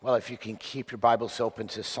Well, if you can keep your Bibles open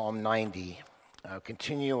to Psalm 90,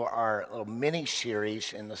 continue our little mini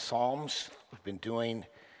series in the Psalms. We've been doing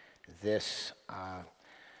this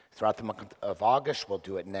throughout the month of August. We'll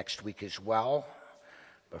do it next week as well,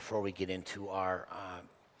 before we get into our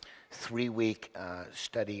 3-week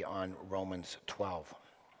study on Romans 12.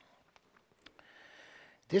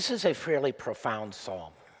 This is a fairly profound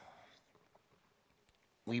psalm.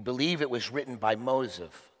 We believe it was written by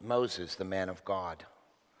Moses, the man of God.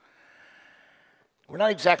 We're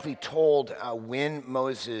not exactly told when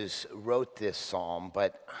Moses wrote this psalm,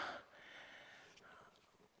 but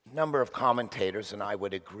a number of commentators, and I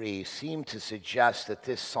would agree, seem to suggest that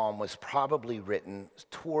this psalm was probably written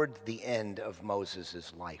toward the end of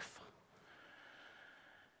Moses' life.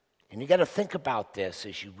 And you got to think about this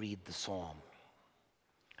as you read the psalm.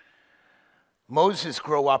 Moses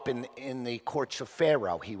grew up in the courts of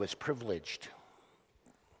Pharaoh. He was privileged.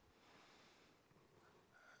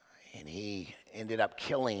 And he ended up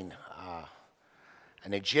killing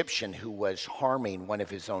an Egyptian who was harming one of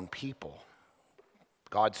his own people,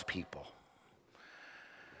 God's people,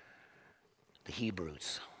 the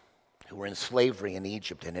Hebrews, who were in slavery in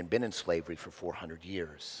Egypt and had been in slavery for 400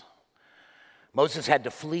 years. Moses had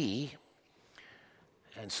to flee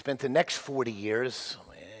and spent the next 40 years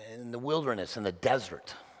in the wilderness, in the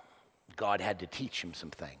desert. God had to teach him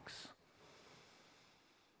some things.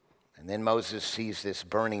 And then Moses sees this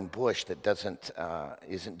burning bush that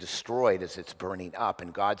isn't destroyed as it's burning up.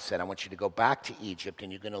 And God said, I want you to go back to Egypt,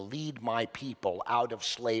 and you're going to lead my people out of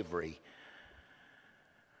slavery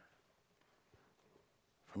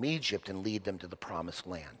from Egypt and lead them to the promised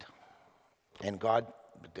land. And God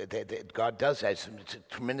does that. Some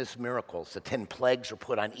tremendous miracles. The 10 plagues are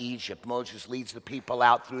put on Egypt. Moses leads the people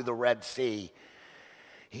out through the Red Sea.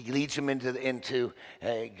 He leads them into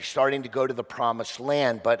starting to go to the promised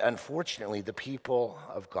land. But unfortunately, the people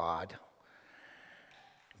of God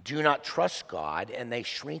do not trust God, and they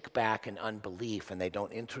shrink back in unbelief, and they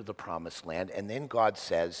don't enter the promised land. And then God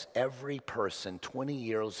says, every person 20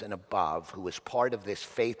 years and above who is part of this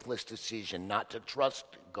faithless decision not to trust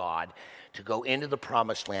God, to go into the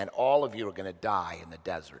promised land, all of you are going to die in the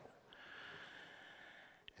desert.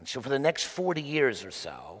 And so for the next 40 years or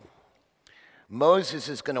so, Moses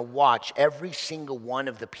is going to watch every single one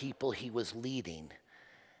of the people he was leading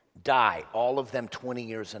die, all of them 20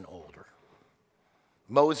 years and older.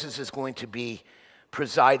 Moses is going to be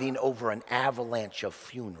presiding over an avalanche of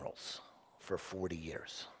funerals for 40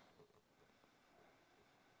 years.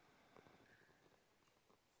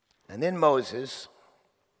 And then Moses,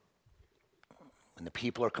 when the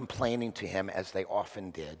people are complaining to him, as they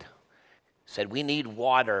often did, said, we need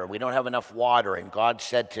water. We don't have enough water. And God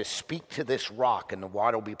said to speak to this rock and the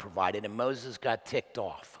water will be provided. And Moses got ticked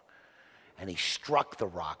off. And he struck the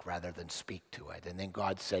rock rather than speak to it. And then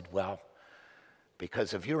God said, well,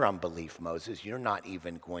 because of your unbelief, Moses, you're not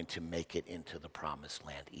even going to make it into the promised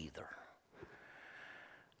land either.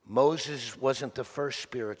 Moses wasn't the first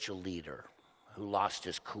spiritual leader who lost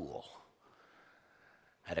his cool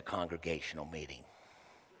at a congregational meeting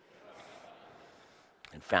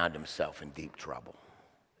and found himself in deep trouble.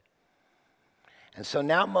 And so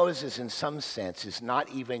now Moses, in some sense, is not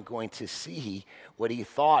even going to see what he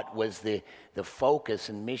thought was the focus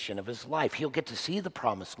and mission of his life. He'll get to see the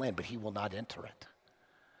promised land, but he will not enter it.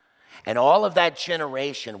 And all of that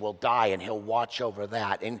generation will die, and he'll watch over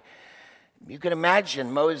that. And you can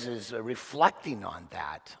imagine Moses reflecting on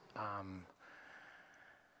that,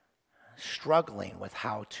 struggling with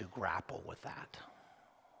how to grapple with that.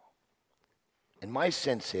 And my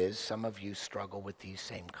sense is some of you struggle with these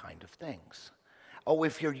same kind of things. Oh,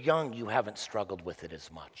 if you're young, you haven't struggled with it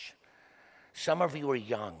as much. Some of you are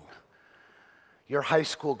young. Your high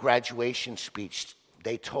school graduation speech,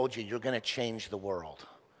 they told you you're going to change the world.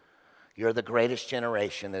 You're the greatest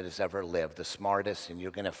generation that has ever lived, the smartest, and you're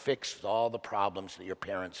going to fix all the problems that your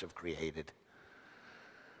parents have created.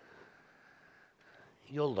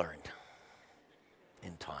 You'll learn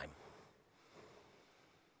in time.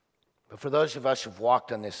 But for those of us who've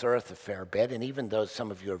walked on this earth a fair bit, and even though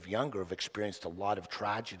some of you are younger have experienced a lot of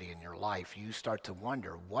tragedy in your life, you start to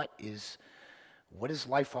wonder, what is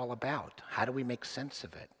life all about? How do we make sense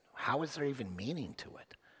of it? How is there even meaning to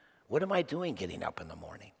it? What am I doing getting up in the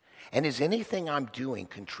morning? And is anything I'm doing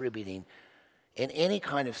contributing in any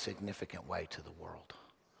kind of significant way to the world?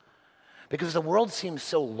 Because the world seems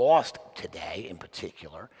so lost today in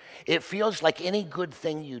particular. It feels like any good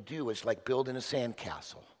thing you do is like building a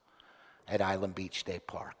sandcastle at Island Beach State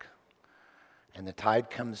Park. And the tide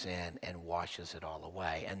comes in and washes it all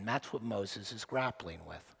away. And that's what Moses is grappling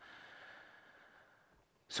with.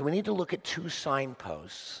 So we need to look at two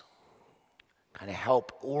signposts kind of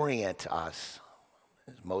help orient us.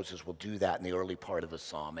 Moses will do that in the early part of the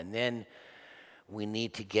psalm. And then we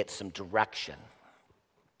need to get some direction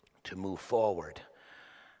to move forward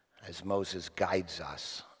as Moses guides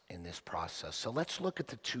us in this process. So let's look at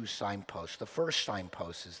the two signposts. The first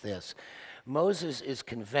signpost is this. Moses is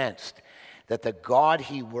convinced that the God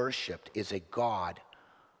he worshiped is a God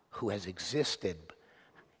who has existed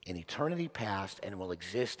in eternity past and will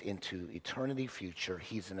exist into eternity future.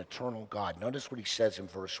 He's an eternal God. Notice what he says in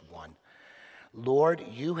verse 1. Lord,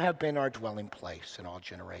 you have been our dwelling place in all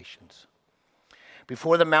generations.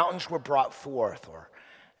 Before the mountains were brought forth or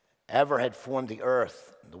ever had formed the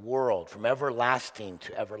earth, the world, from everlasting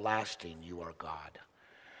to everlasting, you are God.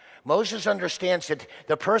 Moses understands that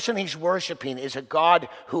the person he's worshiping is a God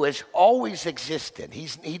who has always existed.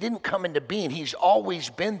 He didn't come into being. He's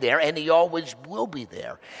always been there, and he always will be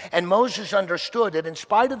there. And Moses understood that in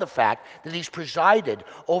spite of the fact that he's presided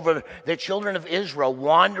over the children of Israel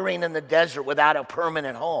wandering in the desert without a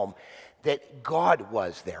permanent home, that God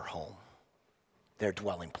was their home, their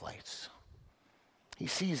dwelling place. He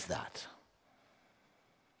sees that.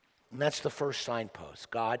 And that's the first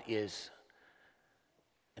signpost. God is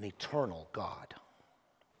an eternal God.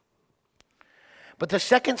 But the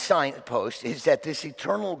second signpost is that this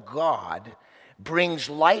eternal God brings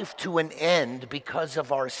life to an end because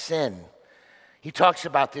of our sin. He talks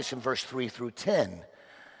about this in verse 3 through 10.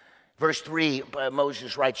 Verse 3,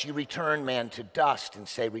 Moses writes, you return man to dust and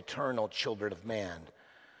say, return, O children of man.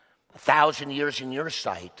 1,000 years in your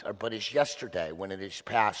sight are but as yesterday when it is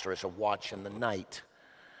past, or as a watch in the night.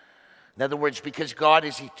 In other words, because God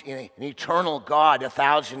is an eternal God,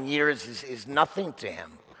 1,000 years is nothing to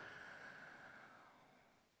him.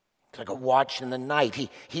 It's like a watch in the night.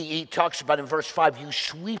 He talks about in verse 5, you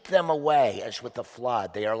sweep them away as with a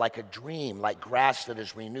flood. They are like a dream, like grass that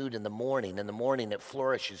is renewed in the morning. In the morning it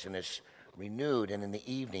flourishes and is renewed, and in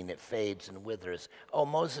the evening it fades and withers. Oh,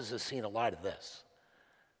 Moses has seen a lot of this,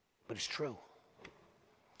 but it's true.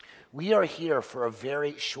 We are here for a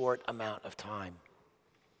very short amount of time.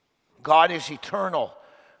 God is eternal.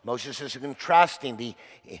 Moses is contrasting the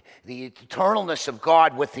eternalness of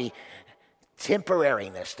God with the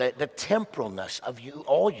temporariness, the temporalness of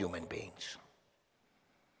all human beings.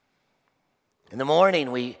 In the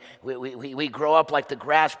morning, we grow up like the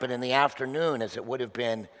grass, but in the afternoon, as it would have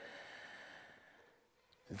been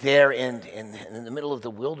there in the middle of the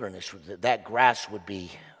wilderness, that grass would be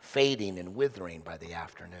fading and withering by the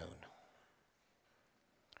afternoon.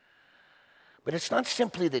 But it's not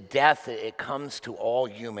simply the death that it comes to all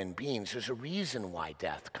human beings. There's a reason why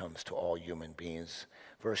death comes to all human beings.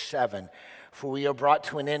 Verse 7, for we are brought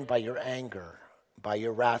to an end by your anger. By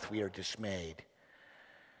your wrath we are dismayed.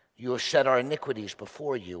 You have set our iniquities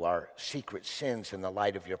before you, our secret sins in the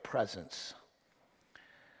light of your presence.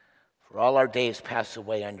 For all our days pass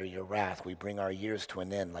away under your wrath. We bring our years to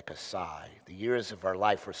an end like a sigh. The years of our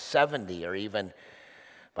life are 70, or even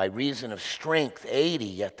by reason of strength, 80,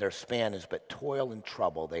 yet their span is but toil and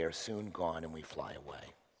trouble. They are soon gone, and we fly away.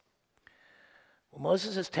 Well,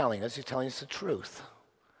 Moses is telling us, he's telling us the truth.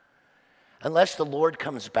 Unless the Lord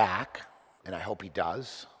comes back, and I hope he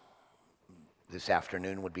does, this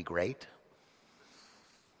afternoon would be great.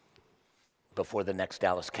 Before the next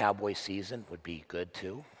Dallas Cowboys season would be good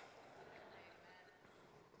too.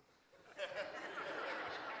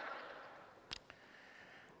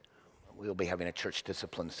 We'll be having a church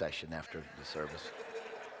discipline session after the service.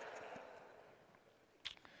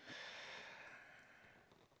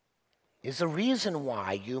 Is the reason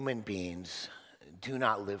why human beings do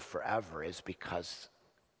not live forever is because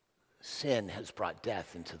sin has brought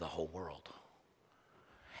death into the whole world.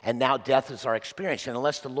 And now death is our experience. And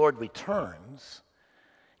unless the Lord returns,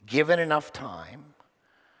 given enough time,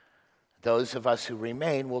 those of us who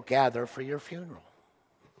remain will gather for your funeral.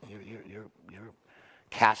 Your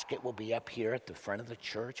casket will be up here at the front of the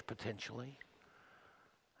church, potentially,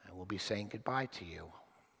 and we'll be saying goodbye to you.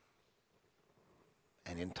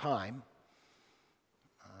 And in time,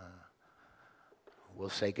 we'll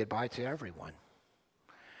say goodbye to everyone.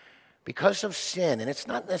 Because of sin, and it's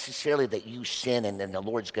not necessarily that you sin and then the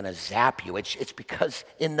Lord's going to zap you. It's because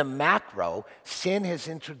in the macro, sin has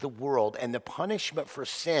entered the world, and the punishment for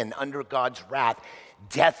sin under God's wrath,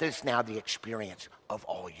 death is now the experience of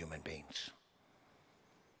all human beings.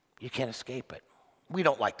 You can't escape it. We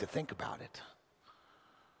don't like to think about it.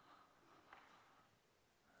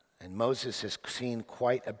 And Moses has seen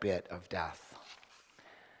quite a bit of death.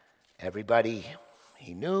 Everybody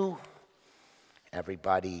he knew,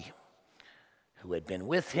 everybody who had been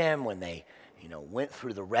with him when they, went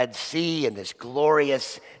through the Red Sea and this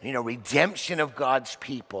glorious, redemption of God's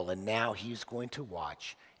people. And now he's going to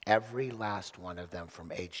watch Every last one of them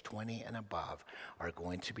from age 20 and above are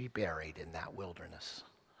going to be buried in that wilderness.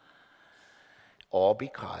 All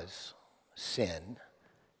because sin,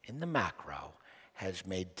 in the macro, has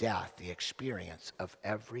made death the experience of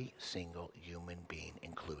every single human being,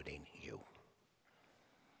 including you.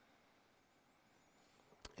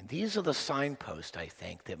 And these are the signposts, I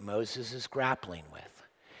think, that Moses is grappling with.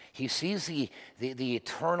 He sees the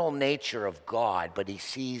eternal nature of God, but he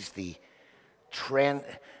sees the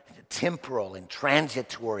temporal and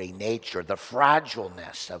transitory nature, the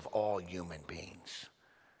fragileness of all human beings.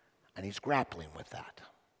 And he's grappling with that.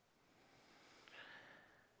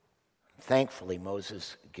 Thankfully,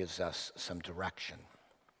 Moses gives us some direction.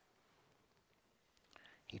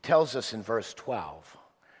 He tells us in verse 12,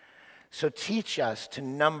 "So teach us to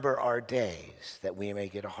number our days, that we may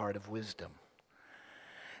get a heart of wisdom."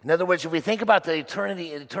 In other words, if we think about the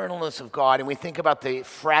eternalness of God, and we think about the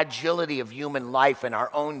fragility of human life and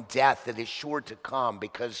our own death that is sure to come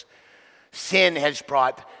because sin has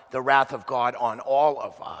brought the wrath of God on all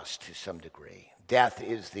of us to some degree. Death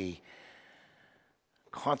is the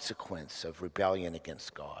consequence of rebellion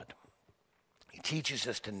against God. He teaches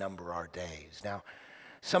us to number our days. Now,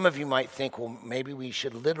 some of you might think, well, maybe we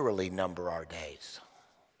should literally number our days.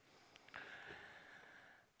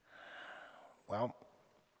 Well,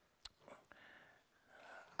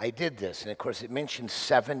 I did this, and of course it mentions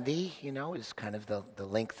 70, is kind of the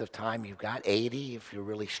length of time you've got, 80 if you're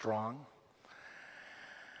really strong.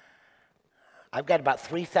 I've got about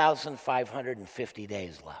 3,550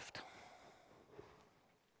 days left.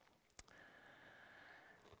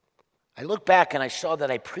 I look back and I saw that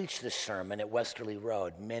I preached this sermon at Westerly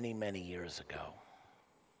Road many, many years ago.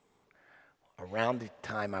 Around the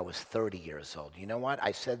time I was 30 years old. You know what?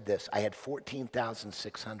 I said this. I had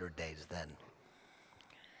 14,600 days then.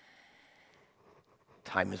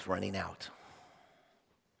 Time is running out.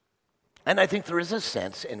 And I think there is a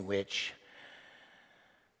sense in which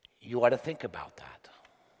you ought to think about that.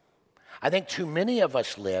 I think too many of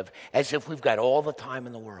us live as if we've got all the time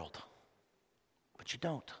in the world. But you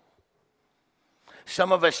don't.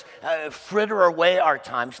 Some of us fritter away our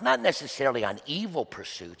times, not necessarily on evil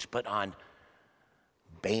pursuits, but on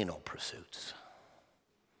banal pursuits.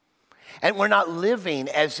 And we're not living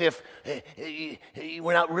as if,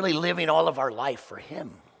 we're not really living all of our life for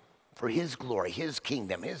Him, for His glory, His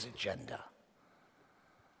kingdom, His agenda.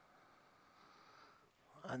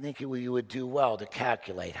 I think you would do well to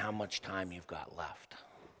calculate how much time you've got left.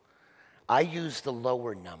 I use the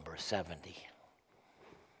lower number, 70.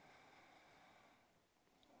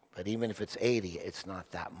 But even if it's 80, it's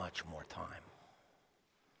not that much more time.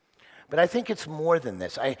 But I think it's more than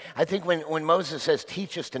this. I think when Moses says,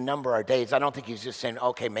 teach us to number our days, I don't think he's just saying,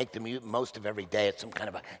 okay, make the most of every day. It's some kind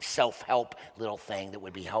of a self-help little thing that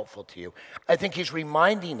would be helpful to you. I think he's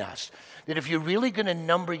reminding us that if you're really going to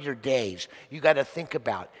number your days, you got to think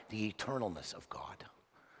about the eternalness of God.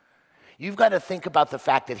 You've got to think about the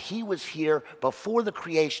fact that He was here before the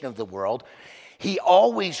creation of the world. He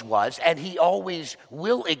always was, and He always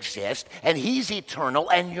will exist, and He's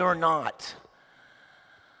eternal, and you're not.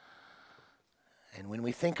 And when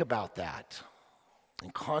we think about that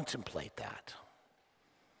and contemplate that,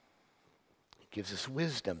 it gives us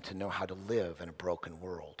wisdom to know how to live in a broken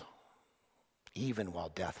world, even while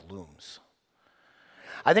death looms.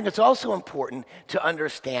 I think it's also important to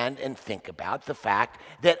understand and think about the fact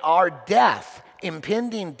that our death,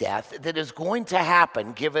 impending death, that is going to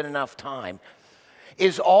happen given enough time,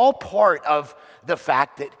 is all part of the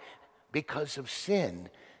fact that because of sin,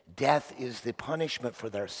 death is the punishment for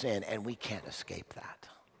their sin, and we can't escape that.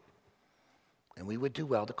 And we would do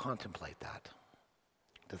well to contemplate that,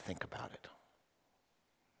 to think about it.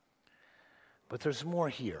 But there's more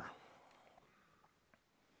here.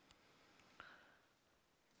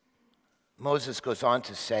 Moses goes on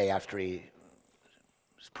to say, after he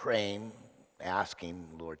was praying, asking,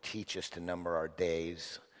 Lord, teach us to number our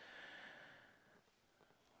days.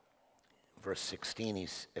 Verse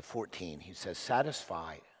 14, he says,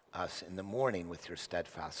 satisfy us in the morning with your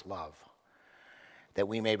steadfast love, that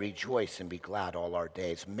we may rejoice and be glad all our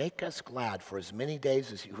days. Make us glad for as many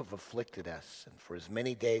days as you have afflicted us, and for as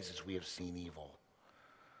many days as we have seen evil.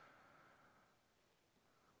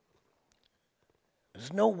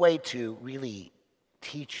 There's no way to really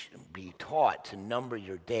be taught to number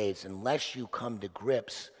your days unless you come to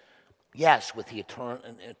grips, yes, with the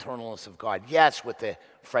eternalness of God. Yes, with the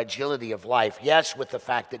fragility of life. Yes, with the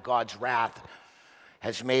fact that God's wrath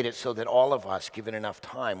has made it so that all of us, given enough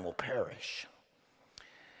time, will perish.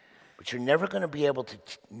 But you're never going to be able to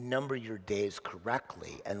number your days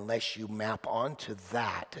correctly unless you map onto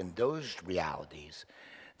that and those realities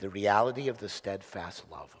the reality of the steadfast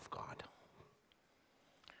love of God.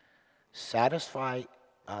 Satisfy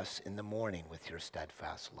us in the morning with your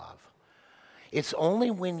steadfast love. It's only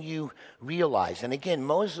when you realize, and again,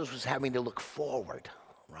 Moses was having to look forward,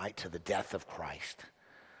 right, to the death of Christ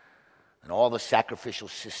and all the sacrificial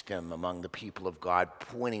system among the people of God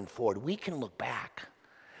pointing forward. We can look back.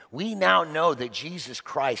 We now know that Jesus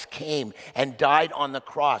Christ came and died on the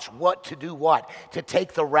cross. What to do what? To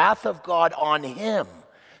take the wrath of God on him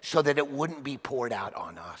so that it wouldn't be poured out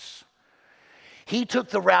on us. He took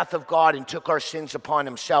the wrath of God and took our sins upon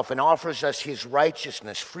himself and offers us his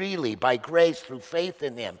righteousness freely by grace through faith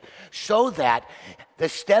in him, so that the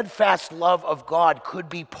steadfast love of God could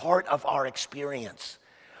be part of our experience,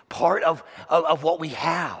 part of what we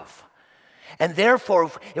have. And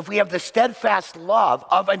therefore, if we have the steadfast love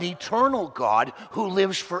of an eternal God who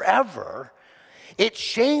lives forever, it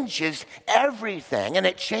changes everything, and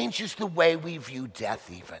it changes the way we view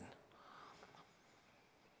death even.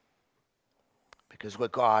 Because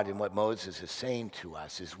what God and what Moses is saying to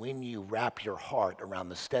us is, when you wrap your heart around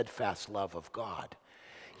the steadfast love of God,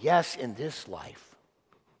 yes, in this life,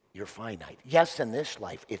 you're finite. Yes, in this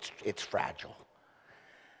life, it's fragile.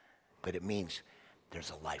 But it means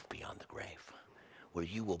there's a life beyond the grave where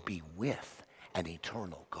you will be with an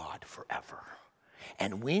eternal God forever.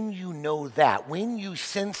 And when you know that, when you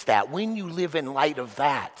sense that, when you live in light of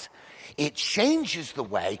that, it changes the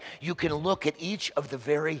way you can look at each of the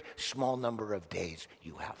very small number of days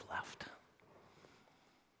you have left.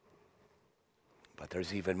 But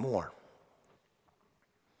there's even more.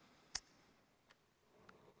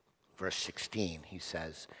 Verse 16, he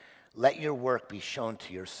says, "Let your work be shown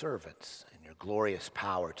to your servants and your glorious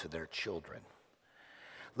power to their children.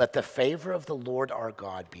 Let the favor of the Lord our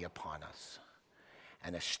God be upon us,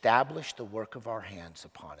 and establish the work of our hands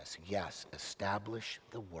upon us." Yes, establish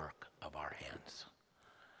the work of our hands.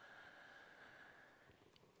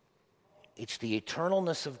 It's the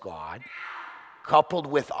eternalness of God coupled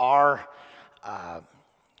with our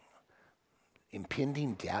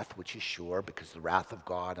impending death, which is sure because the wrath of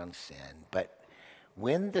God on sin. But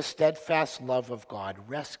when the steadfast love of God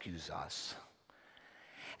rescues us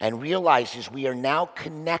and realizes we are now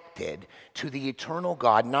connected to the eternal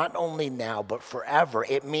God, not only now, but forever,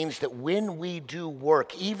 it means that when we do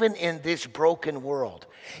work, even in this broken world,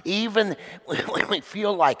 even when we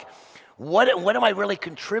feel like, what am I really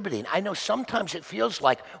contributing? I know sometimes it feels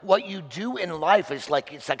like what you do in life is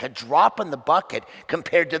like, it's like a drop in the bucket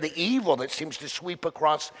compared to the evil that seems to sweep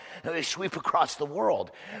across the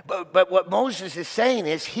world. But what Moses is saying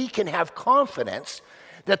is he can have confidence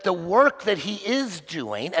that the work that he is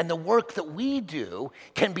doing and the work that we do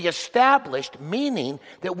can be established, meaning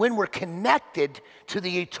that when we're connected to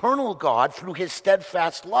the eternal God through his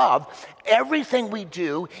steadfast love, everything we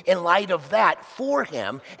do in light of that for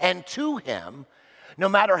him and to him, no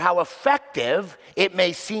matter how effective it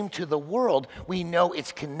may seem to the world, we know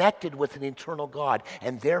it's connected with an eternal God,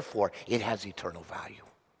 and therefore it has eternal value.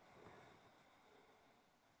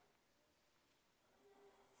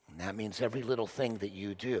 And that means every little thing that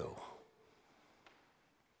you do,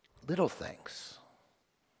 little things,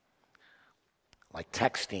 like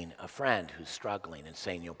texting a friend who's struggling and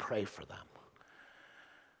saying you'll pray for them.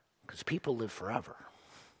 Because people live forever.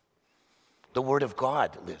 The Word of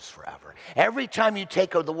God lives forever. Every time you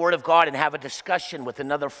take the Word of God and have a discussion with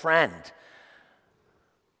another friend,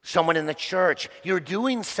 someone in the church, you're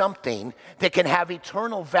doing something that can have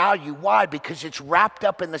eternal value. Why? Because it's wrapped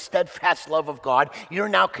up in the steadfast love of God. You're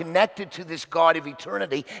now connected to this God of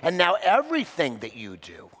eternity, and now everything that you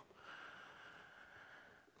do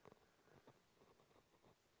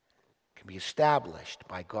can be established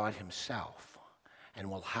by God himself and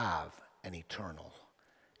will have an eternal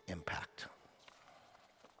impact.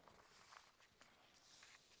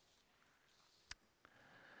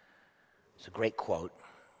 It's a great quote.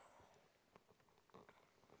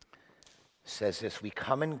 Says this: "We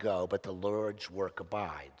come and go, but the Lord's work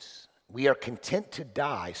abides. We are content to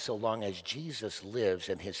die so long as Jesus lives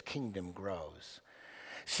and his kingdom grows.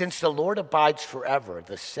 Since the Lord abides forever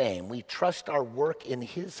the same, we trust our work in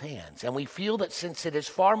his hands, and we feel that since it is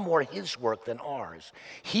far more his work than ours,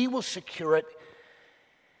 he will secure it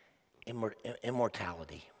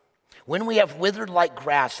immortality. When we have withered like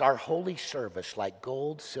grass, our holy service, like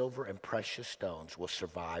gold, silver, and precious stones, will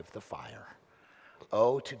survive the fire.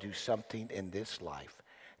 Oh, to do something in this life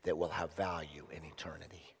that will have value in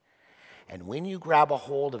eternity." And when you grab a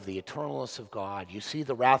hold of the eternalness of God, you see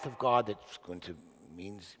the wrath of God that's going to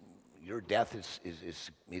means your death is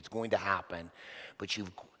going to happen, but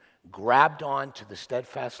you've grabbed on to the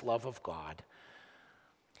steadfast love of God,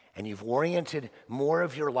 and you've oriented more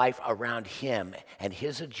of your life around him and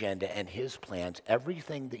his agenda and his plans,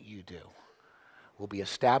 everything that you do will be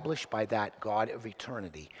established by that God of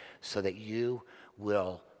eternity so that you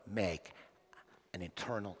will make an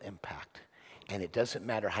eternal impact. And it doesn't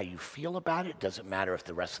matter how you feel about it. It doesn't matter if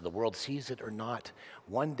the rest of the world sees it or not.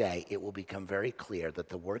 One day it will become very clear that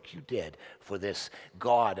the work you did for this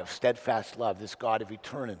God of steadfast love, this God of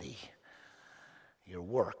eternity, your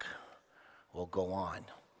work will go on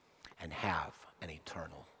and have an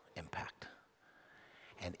eternal impact.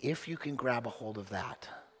 And if you can grab a hold of that,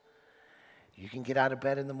 you can get out of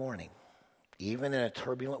bed in the morning, even in a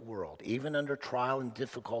turbulent world, even under trial and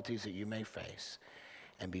difficulties that you may face,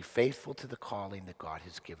 and be faithful to the calling that God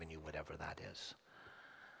has given you, whatever that is.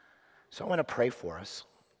 So I want to pray for us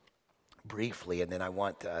briefly, and then I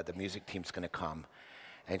want the music team's going to come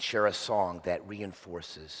and share a song that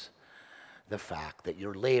reinforces the fact that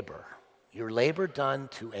your labor done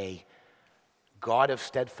to a God of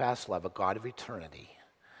steadfast love, a God of eternity,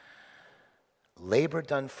 labor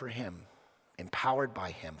done for him, empowered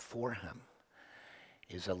by him, for him,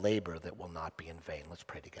 is a labor that will not be in vain. Let's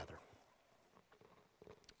pray together.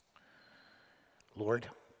 Lord,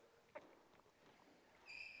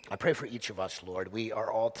 I pray for each of us, Lord. We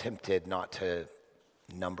are all tempted not to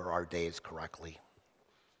number our days correctly.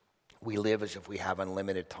 We live as if we have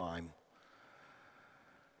unlimited time.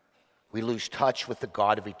 We lose touch with the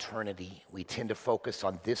God of eternity. We tend to focus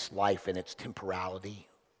on this life and its temporality.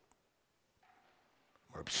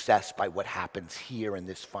 We're obsessed by what happens here in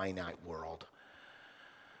this finite world.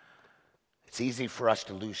 It's easy for us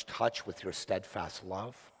to lose touch with your steadfast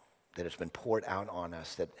love that has been poured out on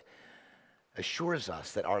us, that assures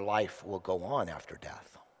us that our life will go on after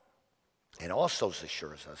death, and also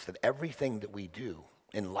assures us that everything that we do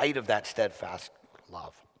in light of that steadfast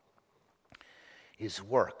love is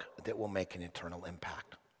work that will make an eternal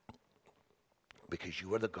impact, because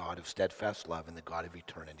you are the God of steadfast love and the God of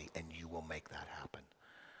eternity, and you will make that happen.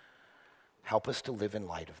 Help us to live in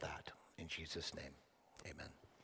light of that. In Jesus' name, amen.